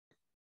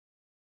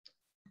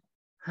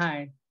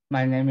Hi,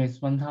 my name is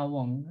Wentao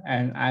Wong,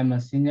 and I'm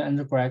a senior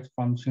undergrad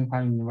from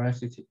Tsinghua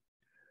University.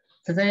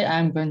 Today,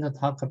 I'm going to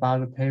talk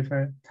about a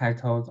paper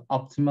titled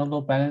Optimal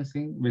Load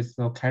Balancing with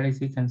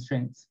Locality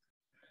Constraints.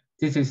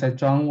 This is a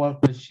joint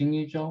work with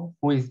Xinyi Zhou,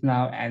 who is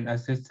now an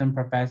assistant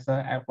professor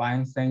at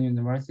Washington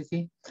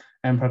University,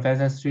 and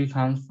Professor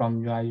Srikanth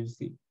from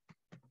UIUC.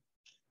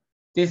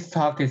 This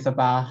talk is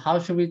about how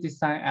should we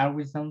design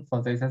algorithms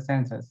for data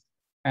centers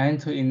and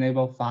to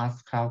enable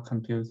fast cloud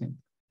computing.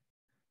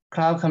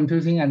 Cloud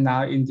computing are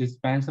now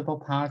indispensable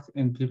part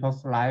in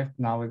people's life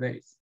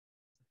nowadays.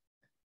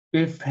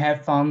 Big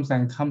platforms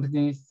and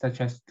companies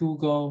such as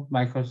Google,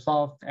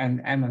 Microsoft,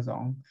 and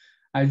Amazon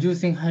are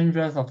using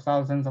hundreds of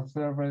thousands of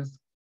servers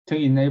to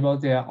enable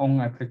their own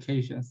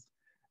applications,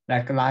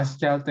 like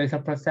large-scale data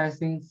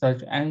processing,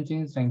 search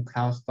engines, and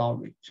cloud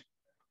storage.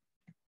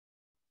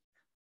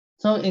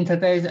 So in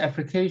today's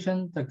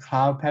application, the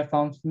cloud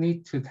platforms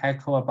need to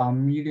tackle about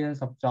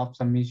millions of job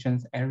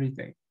submissions every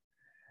day.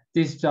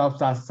 These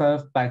jobs are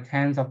served by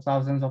tens of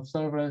thousands of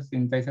servers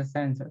in data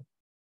centers.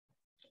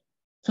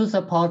 To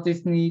support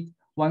this need,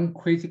 one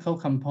critical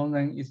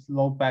component is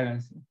load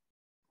balancing.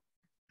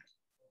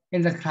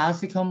 In the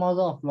classical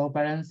model of load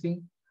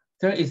balancing,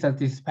 there is a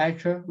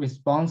dispatcher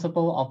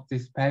responsible of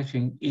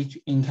dispatching each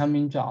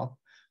incoming job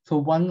to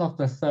one of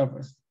the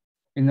servers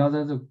in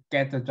order to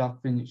get the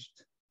job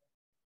finished.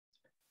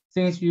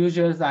 Since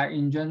users are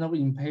in general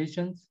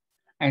impatient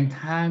and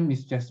time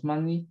is just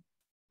money,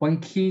 one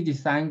key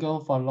design goal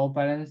for load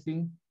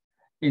balancing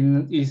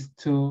is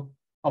to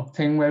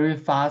obtain very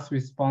fast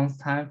response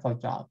time for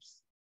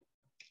jobs.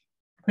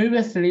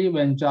 Previously,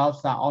 when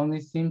jobs are only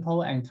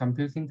simple and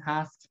computing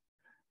tasks,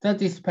 the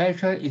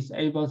dispatcher is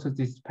able to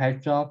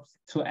dispatch jobs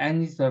to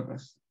any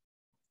servers.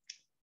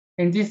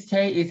 In this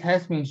case, it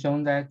has been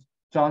shown that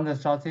drawing the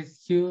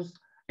shortest queues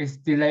is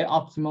delay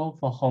optimal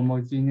for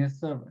homogeneous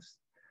servers.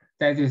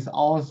 That is,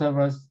 all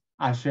servers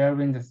are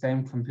sharing the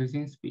same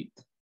computing speed.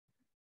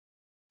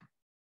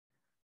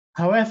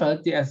 However,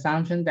 the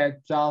assumption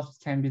that jobs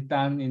can be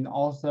done in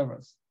all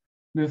servers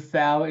will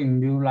fail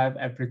in real-life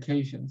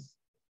applications.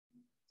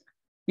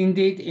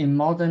 Indeed, in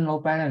modern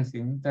load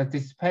balancing, the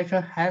dispatcher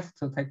has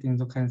to take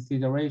into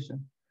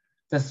consideration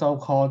the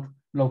so-called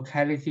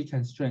locality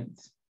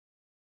constraints.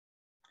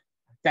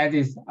 That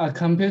is, a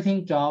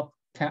computing job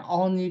can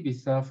only be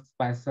served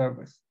by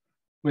servers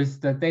with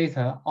the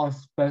data or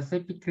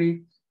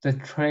specifically the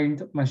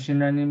trained machine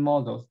learning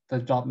models the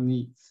job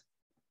needs.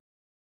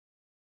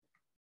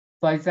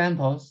 For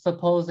example,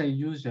 suppose a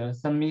user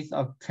submits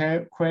a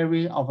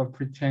query of a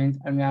pre-trained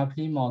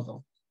NLP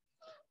model,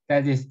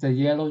 that is the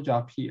yellow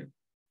job here.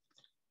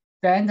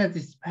 Then the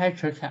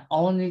dispatcher can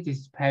only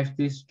dispatch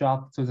this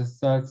job to the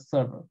third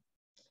server,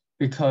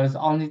 because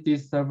only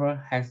this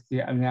server has the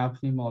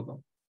NLP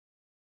model.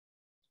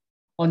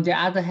 On the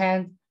other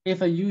hand,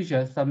 if a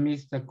user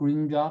submits the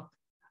green job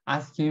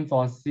asking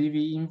for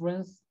CV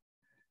inference,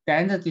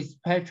 then the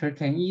dispatcher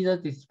can either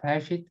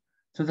dispatch it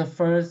to the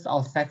first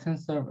or second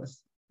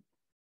servers,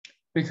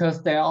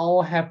 because they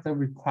all have the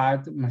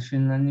required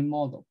machine learning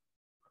model.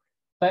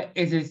 But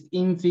it is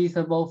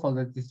infeasible for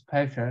the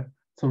dispatcher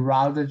to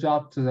route the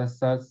job to the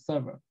third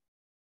server.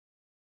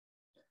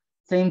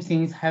 Same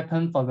things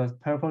happen for the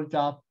purple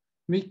job,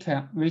 which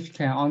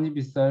can only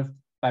be served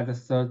by the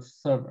third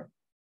server.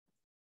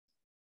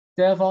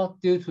 Therefore,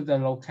 due to the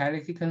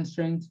locality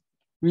constraint,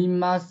 we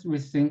must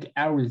rethink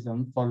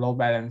algorithm for load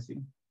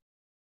balancing.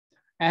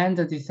 And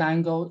the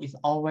design goal is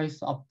always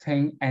to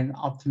obtain an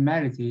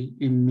optimality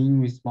in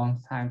mean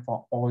response time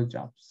for all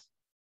jobs.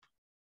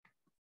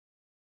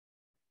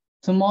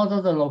 To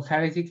model the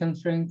locality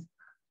constraint,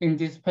 in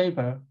this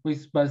paper, we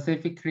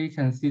specifically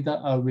consider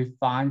a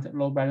refined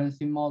load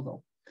balancing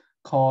model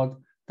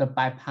called the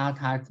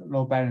bipartite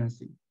load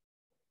balancing.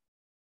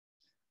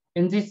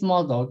 In this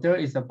model, there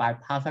is a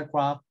bipartite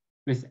graph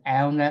with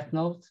L left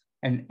nodes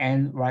and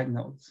N right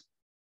nodes.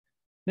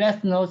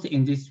 Left nodes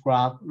in this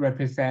graph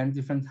represent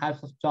different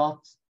types of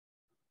jobs,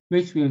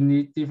 which will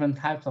need different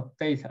types of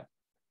data.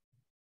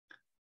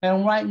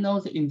 And right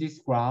nodes in this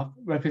graph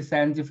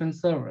represent different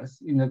servers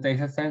in the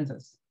data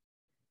centers.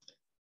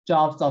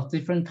 Jobs of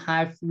different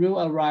types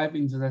will arrive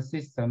into the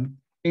system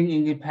in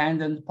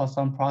independent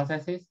person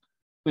processes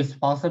with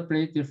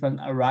possibly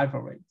different arrival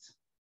rates.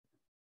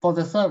 For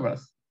the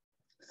servers,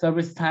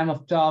 service time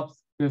of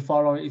jobs will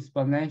follow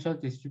exponential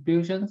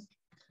distributions,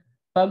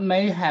 but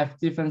may have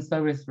different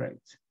service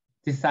rates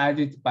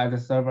decided by the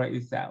server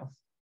itself.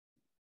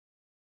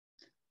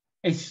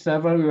 Each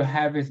server will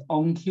have its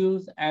own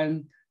queues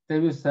and they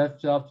will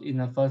serve jobs in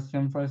a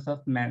first-come,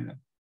 first-served manner.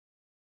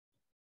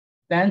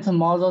 Then to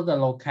model the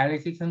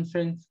locality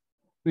constraints,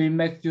 we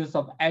make use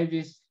of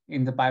edges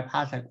in the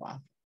bipartite graph.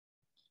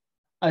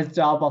 A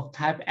job of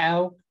type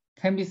L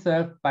can be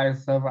served by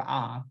server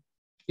R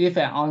if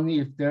and only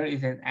if there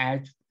is an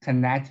edge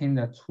connecting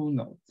the two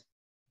nodes.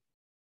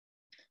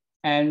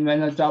 And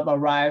when a job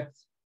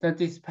arrives, the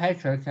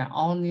dispatcher can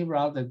only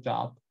route the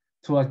job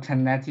to a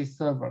connected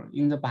server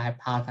in the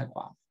bipartite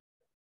graph.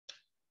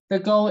 The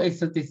goal is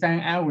to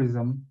design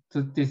algorithm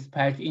to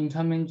dispatch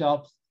incoming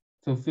jobs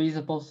to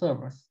feasible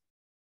servers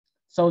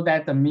so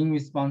that the mean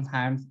response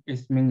time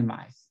is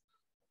minimized.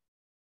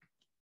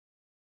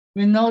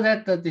 We know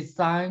that the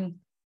design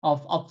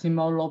of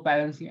optimal load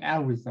balancing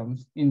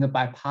algorithms in the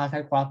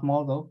bipartite graph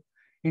model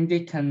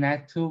indeed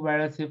connect two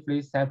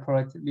relatively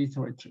separate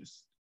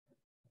literatures.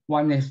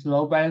 One is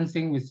load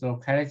balancing with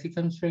locality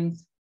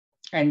constraints,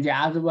 and the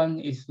other one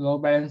is load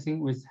balancing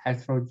with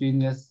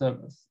heterogeneous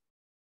servers.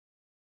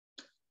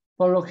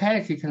 For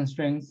locality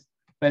constraints,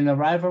 when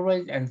arrival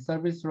rate and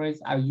service rates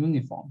are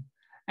uniform,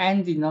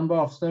 and the number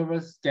of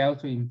servers scale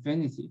to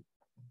infinity,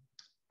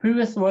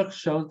 previous work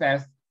showed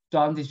that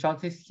John the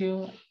shortest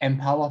queue and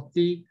power of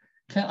D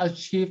can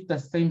achieve the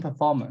same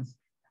performance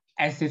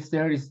as if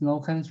there is no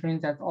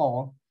constraint at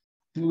all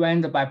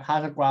when the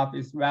bipartite graph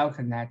is well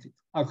connected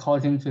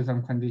according to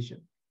some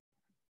condition.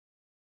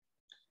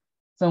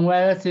 Some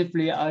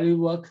relatively early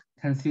work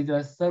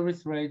considers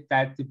service rate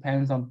that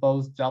depends on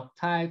both job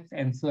types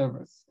and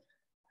servers,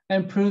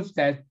 and proves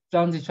that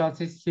John the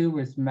shortest queue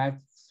with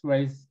max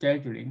rate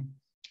scheduling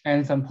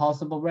and some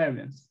possible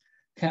variants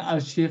can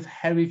achieve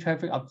heavy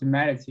traffic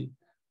optimality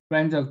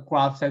when the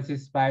graph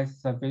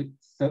satisfies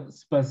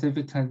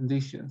specific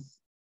conditions.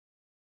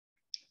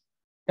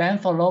 Then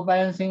for load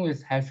balancing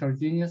with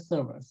heterogeneous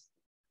servers,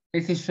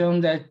 it is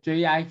shown that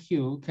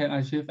JIQ can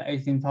achieve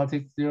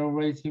asymptotic zero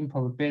rating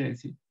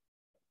probability.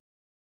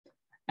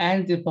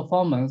 And the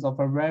performance of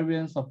a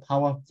variance of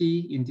power of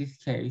D in this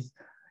case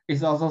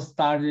is also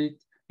studied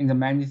in the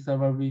many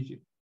server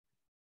region.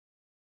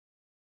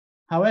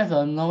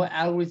 However, no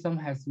algorithm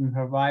has been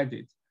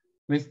provided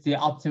with the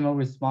optimal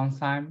response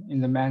time in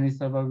the many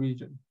server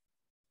region.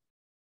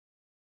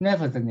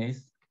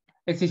 Nevertheless,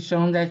 it is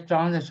shown that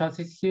John the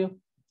shortest queue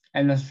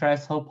and the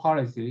threshold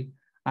policy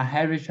are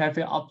heavy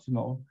traffic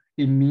optimal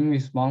in mean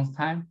response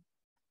time,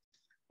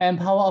 and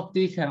power of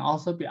D can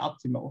also be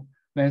optimal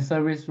when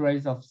service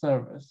rates of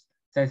servers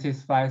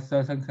satisfy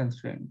certain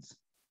constraints.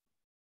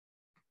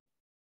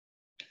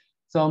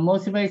 So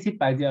motivated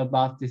by the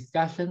above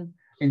discussion,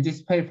 in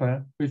this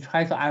paper, we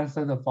try to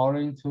answer the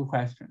following two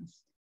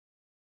questions.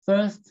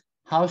 First,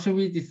 how should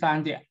we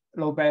design the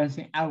load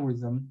balancing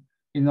algorithm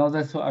in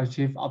order to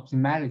achieve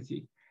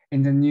optimality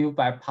in the new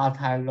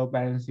bipartite load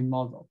balancing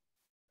model?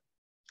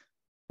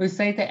 We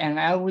say that an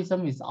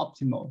algorithm is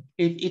optimal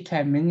if it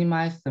can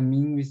minimize the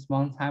mean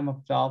response time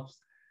of jobs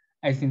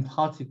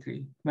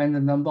asymptotically when the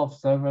number of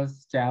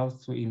servers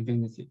scales to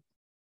infinity.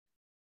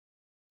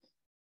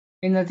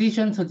 In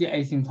addition to the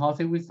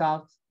asymptotic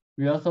results,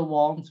 we also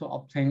want to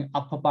obtain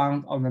upper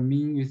bound on the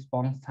mean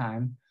response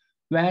time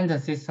when the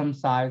system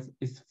size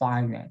is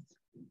finite.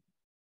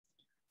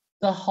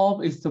 The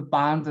hope is to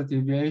bound the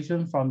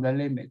deviation from the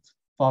limit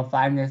for a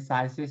finite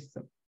size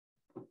system.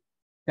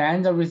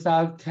 Then the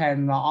result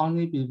can not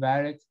only be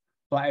valid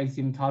for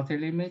asymptotic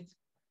limits,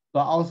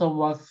 but also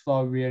works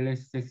for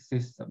realistic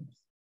systems.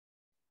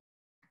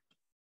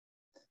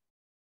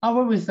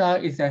 Our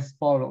result is as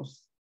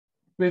follows.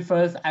 We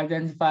first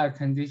identify a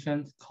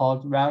condition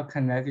called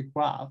well-connected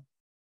graph.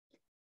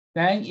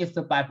 Then if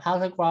the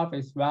bipartite graph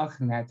is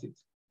well-connected,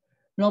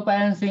 load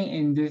balancing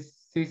in this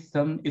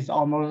system is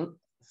almost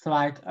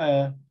like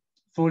a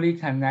fully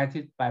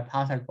connected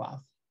bipartite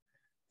graph.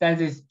 That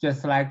is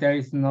just like there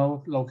is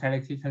no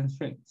locality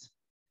constraints.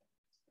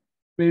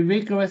 We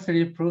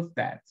rigorously prove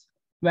that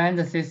when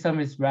the system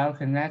is well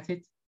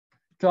connected,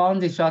 John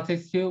the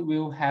shortest queue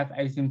will have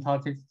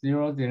asymptotic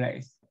zero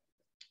delays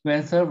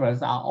when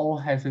servers are all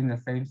having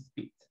the same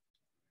speed.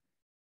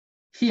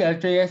 Here,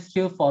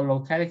 JSQ for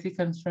locality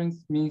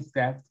constraints means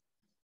that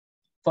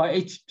for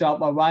each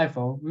job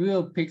arrival, we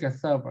will pick a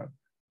server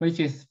which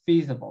is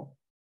feasible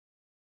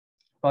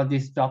for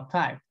this job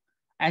type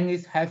and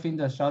is having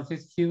the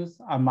shortest queues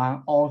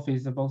among all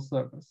feasible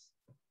servers.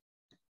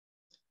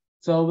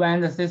 So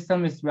when the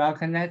system is well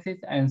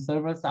connected and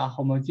servers are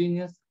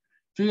homogeneous,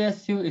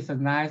 JSQ is a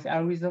nice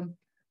algorithm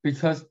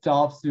because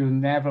jobs will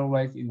never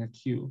wait in the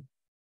queue.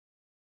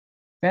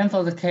 Then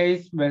for the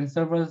case when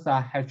servers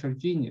are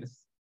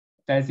heterogeneous,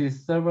 that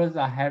is, servers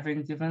are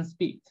having different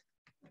speed,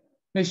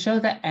 we show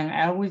that an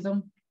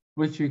algorithm,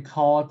 which we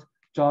called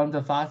John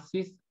the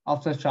fastest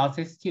of the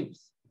shortest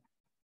queues,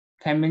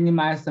 can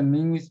minimize the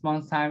mean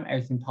response time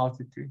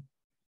asymptotically.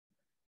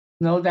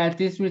 Note that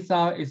this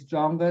result is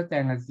stronger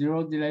than a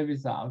zero delay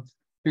result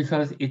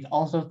because it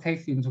also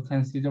takes into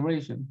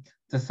consideration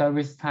the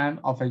service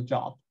time of a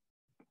job.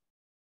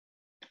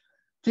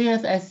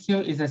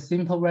 JFSQ is a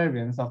simple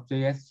variance of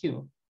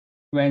JSQ.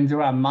 When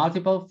there are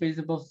multiple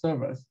feasible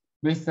servers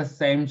with the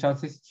same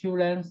shortest queue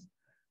length,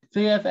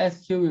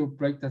 JFSQ will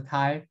break the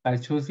tie by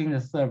choosing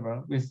the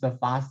server with the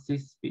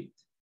fastest speed.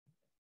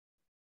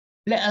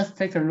 Let us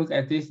take a look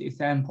at this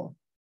example.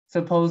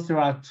 Suppose there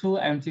are two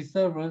empty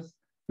servers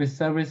with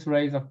service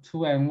rates of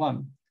 2 and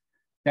 1.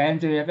 Then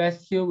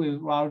JFSQ will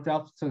route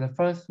jobs to the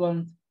first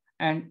one,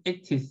 and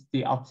it is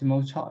the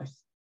optimal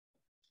choice.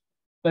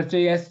 But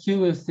JSQ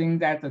will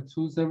think that the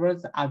two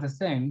servers are the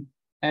same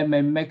and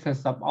may make a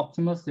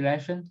suboptimal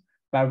selection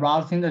by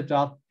routing the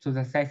job to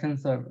the second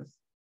server.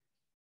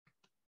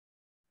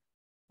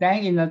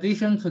 Then in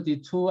addition to the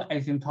two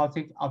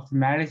asymptotic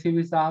optimality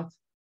results,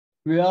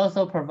 we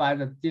also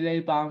provide a delay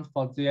bound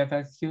for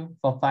GFSQ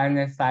for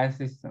finite size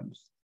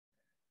systems.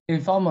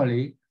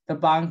 Informally, the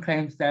bound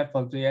claims that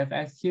for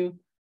GFSQ,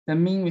 the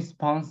mean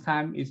response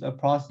time is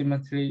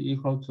approximately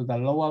equal to the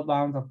lower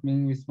bound of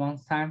mean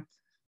response time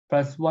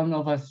plus 1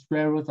 over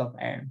square root of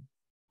n.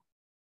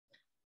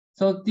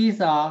 So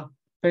these are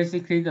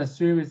basically the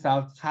three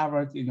results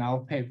covered in our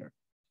paper.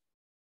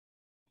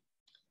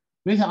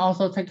 We can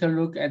also take a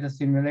look at the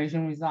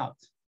simulation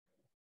results.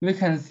 We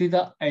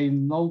consider a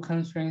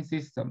no-constraint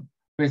system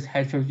with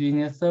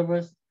heterogeneous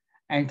servers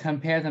and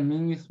compare the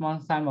mean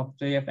response time of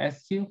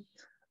JFSQ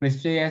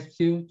with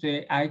JSQ,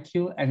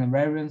 JIQ, and the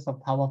variance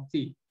of power of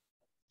d,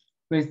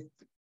 with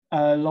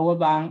a lower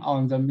bound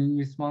on the mean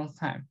response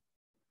time.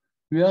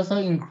 We also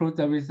include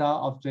the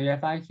result of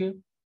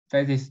JFIQ,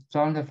 that is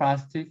joint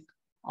differential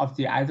of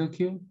the idle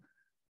queue,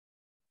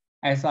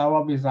 as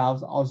our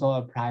results also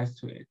applies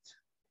to it.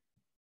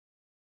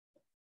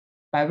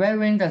 By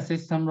varying the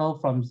system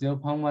load from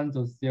 0.1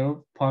 to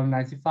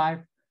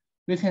 0.95,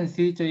 we can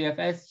see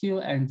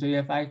JFSQ and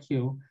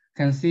JFIQ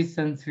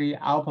consistently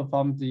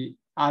outperform the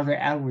other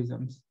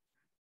algorithms,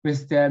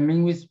 with their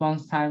mean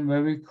response time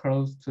very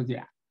close to the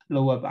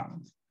lower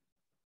bound.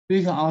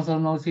 We can also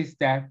notice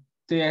that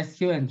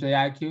JSQ and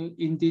JIQ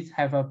indeed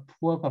have a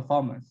poor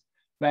performance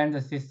when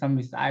the system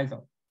is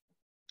idle.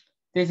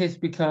 This is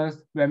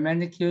because when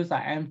many queues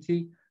are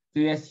empty,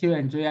 JSQ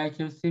and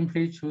JIQ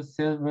simply choose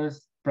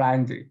servers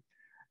blindly,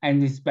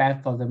 and is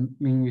bad for the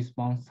mean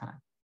response time.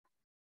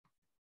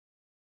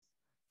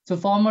 To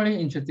formally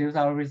introduce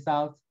our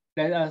results,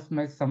 let us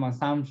make some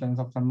assumptions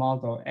of the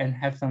model and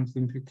have some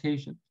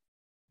simplification.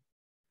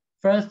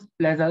 First,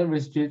 let us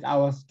restrict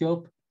our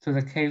scope to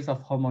the case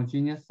of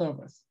homogeneous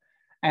servers,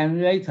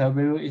 and later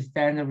we will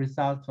extend the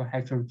result to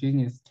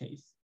heterogeneous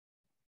case.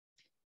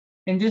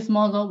 In this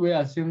model, we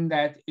assume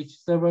that each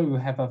server will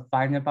have a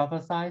finite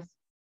buffer size,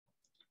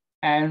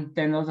 and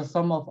denote the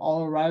sum of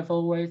all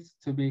arrival weights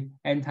to be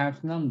n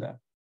times lambda.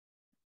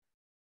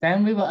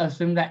 Then we will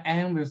assume that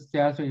n will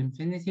scale to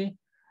infinity,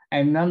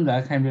 and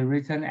lambda can be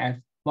written as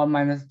 1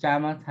 minus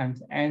gamma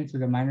times n to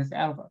the minus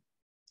alpha,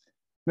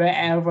 where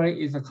alpha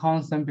is a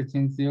constant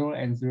between 0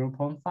 and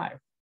 0.5.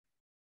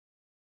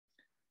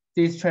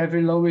 This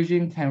traffic load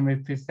regime can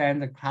represent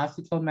the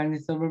classical many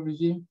server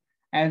regime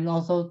and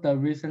also the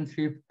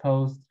recently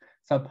proposed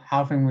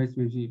sub-halving weight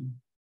regime.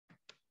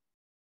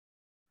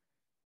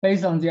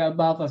 Based on the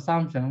above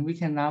assumption, we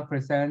can now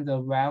present the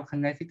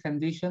well-connected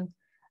condition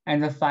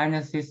and the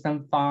final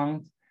system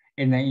found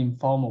in an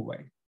informal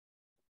way.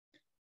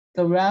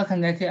 The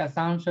well-connected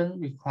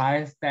assumption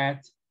requires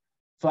that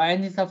for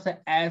any subset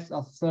S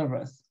of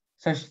servers,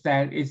 such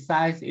that its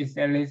size is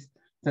at least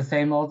the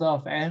same order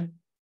of n,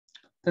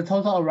 the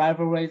total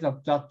arrival rate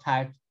of job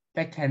types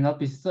that cannot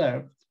be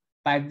served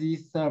by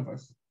these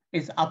servers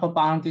is upper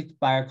bounded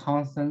by a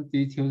constant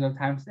d tilde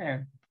times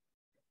n.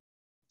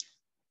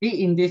 It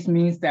indeed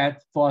means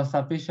that for a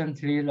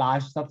sufficiently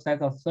large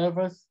subset of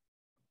servers,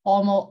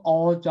 almost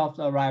all jobs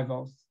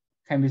arrivals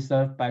can be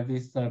served by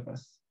these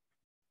servers.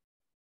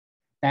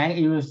 Then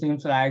it will seem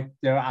like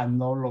there are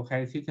no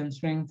locality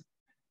constraints,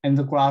 and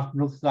the graph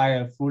looks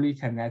like a fully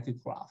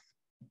connected graph.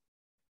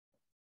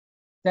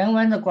 Then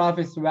when the graph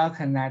is well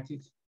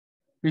connected,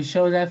 we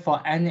show that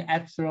for any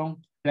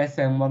epsilon less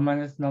than 1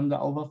 minus lambda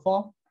over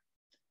 4,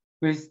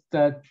 with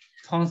the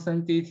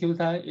constant d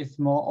tilde is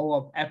small o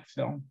of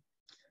epsilon,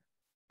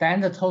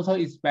 then the total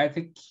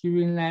expected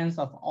queuing length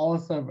of all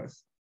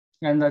servers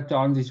and the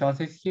joint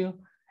shortest queue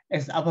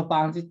is upper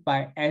bounded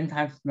by n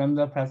times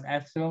lambda plus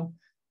epsilon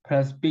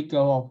plus big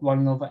O of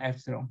 1 over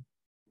epsilon.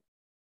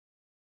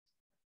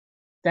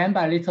 Then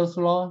by Little's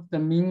law, the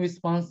mean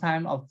response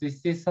time of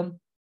this system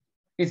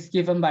is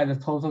given by the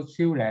total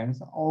queue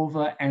length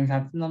over n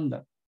times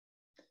lambda.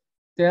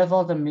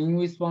 Therefore, the mean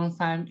response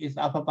time is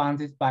upper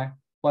bounded by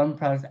 1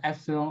 plus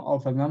epsilon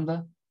over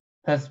lambda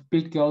plus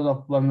big O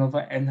of 1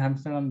 over n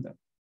times lambda.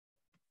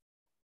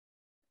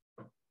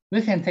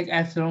 We can take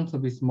epsilon to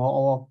be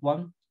small O of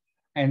 1,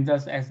 and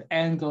thus as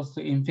n goes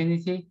to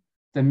infinity,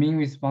 the mean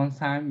response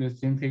time will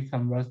simply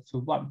converge to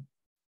 1.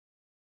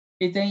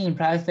 It then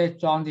implies that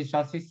joint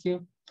shortest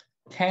queue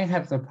can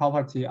have the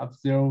property of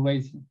zero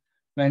weighting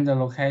when the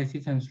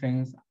locality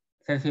constraints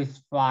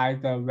satisfy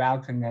the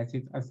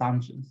well-connected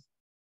assumptions.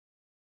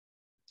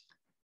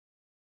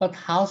 But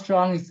how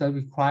strong is the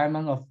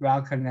requirement of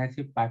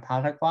well-connected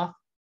bipartite graph?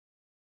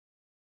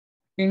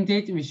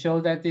 Indeed, we show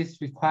that this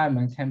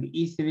requirement can be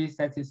easily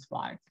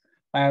satisfied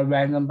by a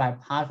random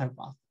bipartite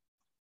graph.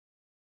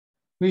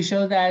 We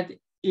show that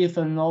if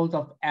a node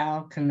of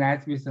L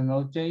connects with a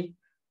node J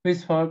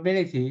with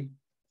probability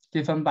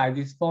given by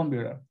this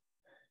formula,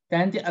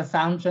 then the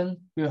assumption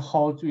will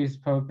hold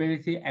with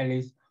probability at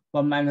least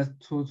 1 minus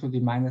 2 to the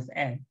minus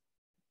n.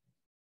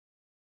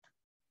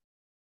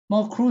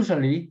 More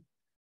crucially,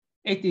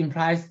 it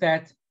implies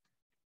that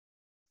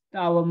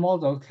our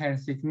model can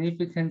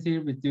significantly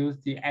reduce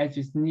the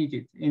edges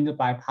needed in the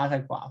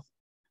bipartite graph.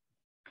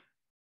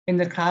 In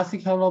the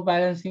classical load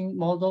balancing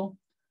model,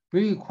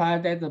 we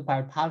require that the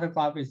bipartite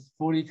graph is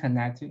fully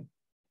connected.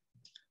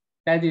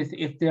 That is,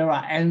 if there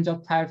are n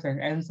job types and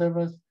n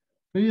servers,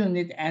 we will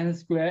need n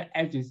squared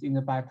edges in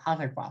the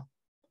bipartite graph.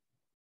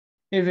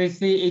 If we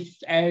see each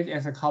edge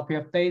as a copy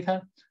of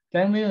data,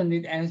 then we will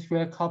need n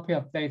squared copy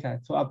of data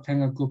to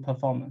obtain a good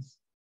performance.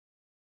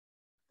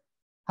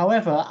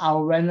 However,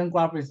 our random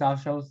graph result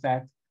shows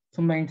that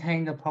to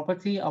maintain the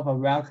property of a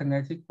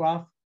well-connected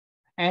graph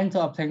and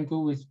to obtain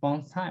good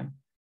response time,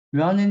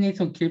 we only need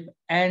to keep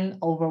n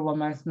over 1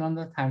 minus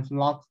lambda times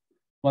log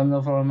 1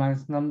 over 1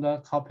 minus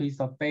lambda copies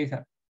of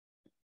data.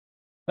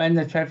 When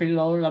the traffic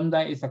load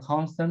lambda is a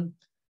constant,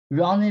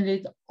 we only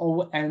need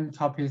O(n)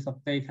 copies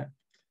of data,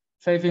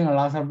 saving a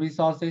lot of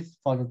resources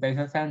for the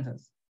data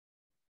centers.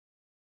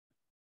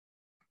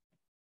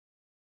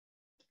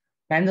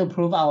 Then to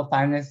prove our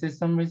finite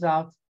system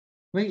result,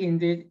 we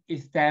indeed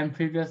extend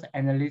previous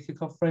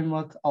analytical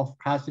framework of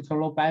classical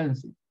load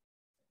balancing.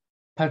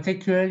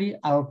 Particularly,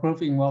 our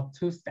proof involves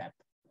two steps.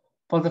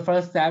 For the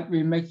first step,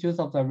 we make use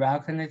of the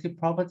well-connected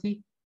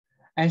property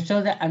and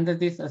show that under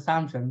this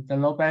assumption, the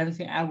load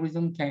balancing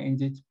algorithm can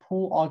indeed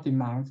pull all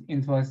demands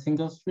into a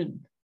single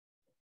stream.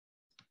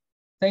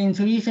 The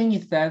intuition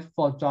is that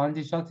for drawing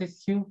the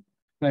shortest queue,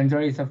 when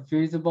there is a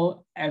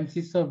feasible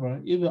empty server,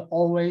 it will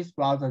always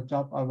route the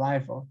job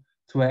arrival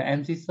to an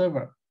empty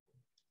server.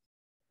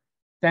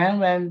 Then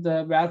when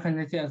the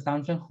well-connected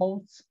assumption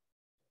holds,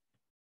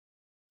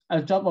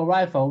 a job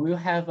arrival will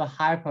have a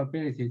high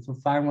probability to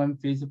find one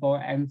feasible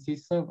empty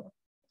server.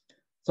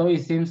 So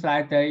it seems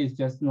like there is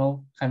just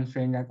no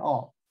constraint at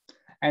all.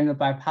 And the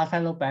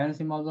bipartite load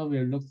balancing model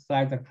will look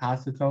like the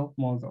classical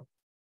model.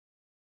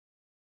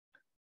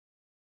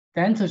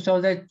 Then to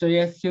show that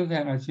JSQ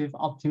can achieve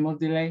optimal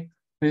delay,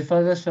 we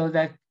further show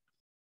that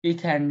it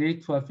can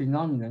lead to a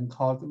phenomenon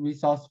called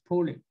resource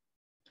pooling.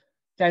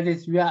 That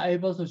is, we are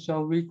able to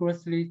show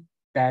rigorously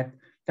that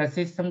the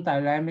system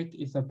dynamic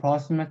is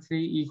approximately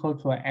equal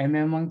to an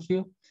MN1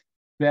 queue,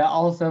 where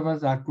all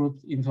servers are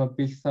grouped into a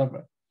big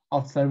server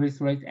of service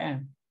rate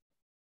n.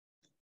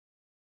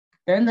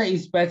 Then the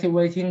expected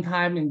waiting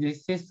time in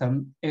this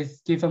system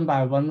is given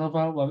by 1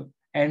 over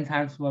n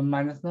times 1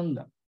 minus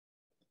lambda.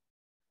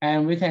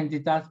 And we can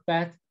deduct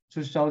that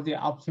to show the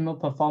optimal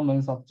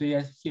performance of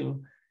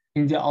JSQ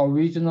in the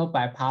original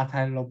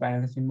bipartite load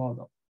balancing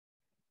model.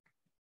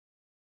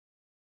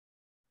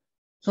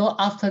 So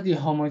after the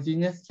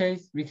homogeneous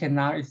case, we can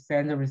now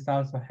extend the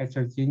results for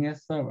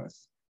heterogeneous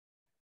servers.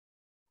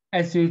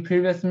 As we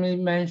previously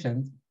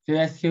mentioned,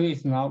 JSQ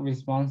is not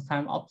response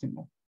time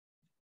optimal.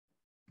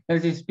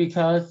 That is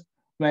because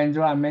when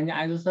there are many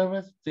idle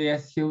servers,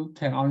 JSQ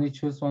can only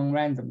choose one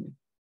randomly.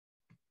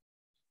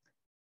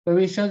 But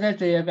we show that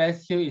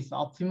JFSQ is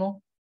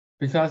optimal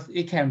because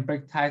it can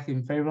break ties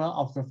in favor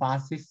of the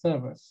fastest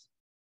servers.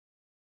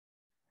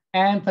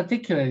 And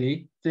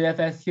particularly,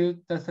 JFSQ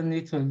doesn't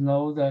need to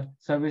know the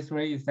service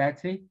rate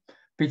exactly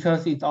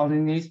because it only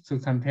needs to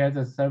compare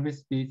the service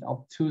speed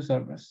of two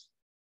servers.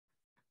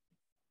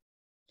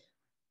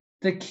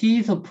 The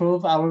key to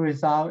prove our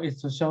result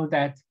is to show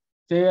that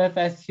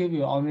JFSQ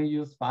will only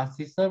use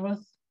fastest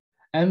servers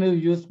and will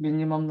use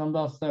minimum number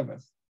of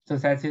servers to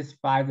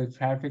satisfy the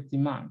traffic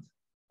demand.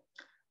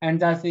 And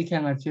thus it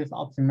can achieve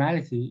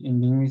optimality in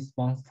mean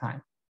response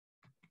time.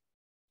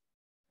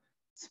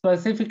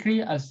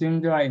 Specifically, assume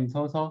there are in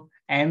total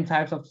m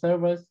types of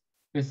servers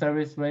with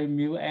service rate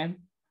mu(m).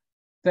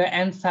 The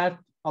m type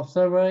of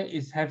server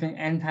is having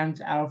n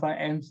times alpha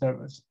m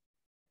servers.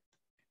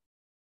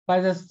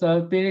 By the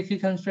stability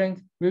constraint,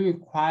 we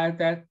require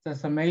that the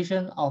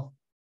summation of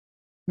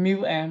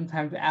mu(m)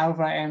 times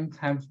alpha m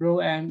times rho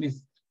m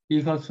is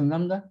equal to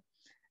lambda.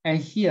 And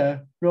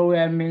here, rho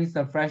m means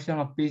the fraction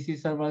of BC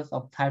servers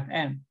of type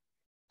m.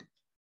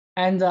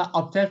 And the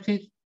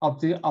objective of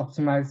the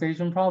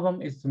optimization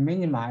problem is to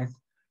minimize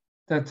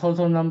the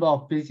total number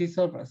of BC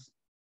servers.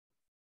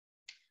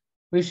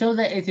 We show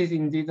that it is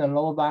indeed the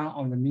lower bound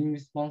on the mean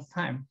response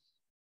time.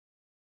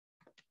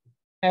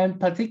 And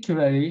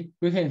particularly,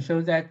 we can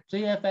show that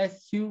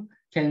JFSQ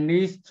can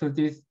lead to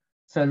this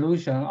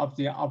solution of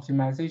the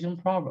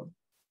optimization problem.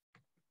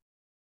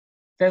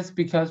 That's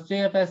because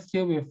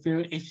JFSQ will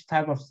fill each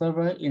type of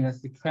server in a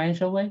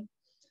sequential way,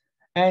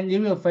 and it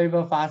will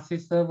favor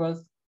fastest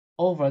servers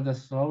over the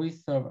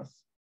slowest servers.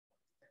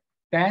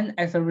 Then,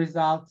 as a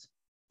result,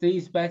 the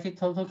expected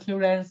total queue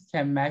length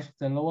can match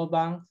the lower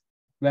bound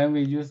when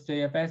we use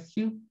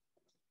JFSQ,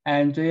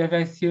 and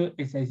JFSQ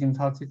is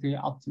asymptotically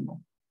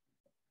optimal.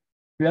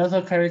 We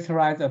also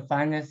characterize a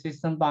finite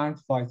system bound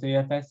for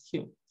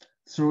JFSQ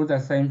through the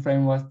same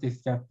framework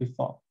discussed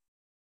before.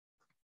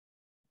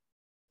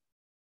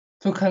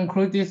 To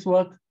conclude this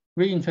work,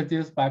 we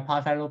introduced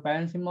bipartite load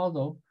balancing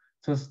model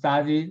to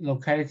study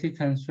locality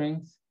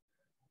constraints.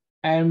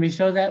 And we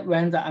show that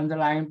when the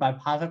underlying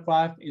bipartite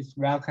graph is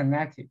well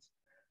connected,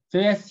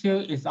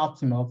 JSQ is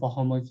optimal for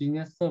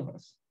homogeneous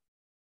servers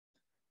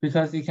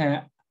because it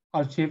can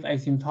achieve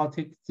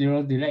asymptotic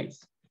zero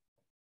delays.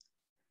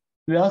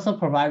 We also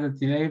provide a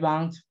delay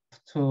bound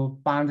to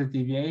bound the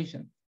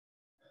deviation.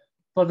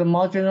 For the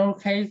more general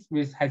case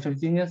with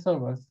heterogeneous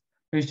servers,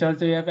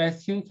 Visual.js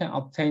SQ can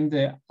obtain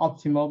the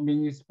optimal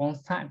mean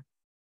response time.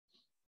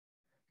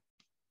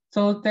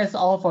 So that's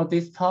all for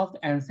this talk,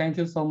 and thank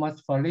you so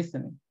much for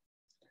listening.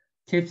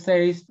 Keep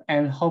safe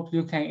and hope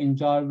you can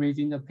enjoy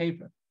reading the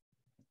paper.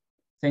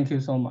 Thank you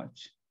so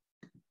much.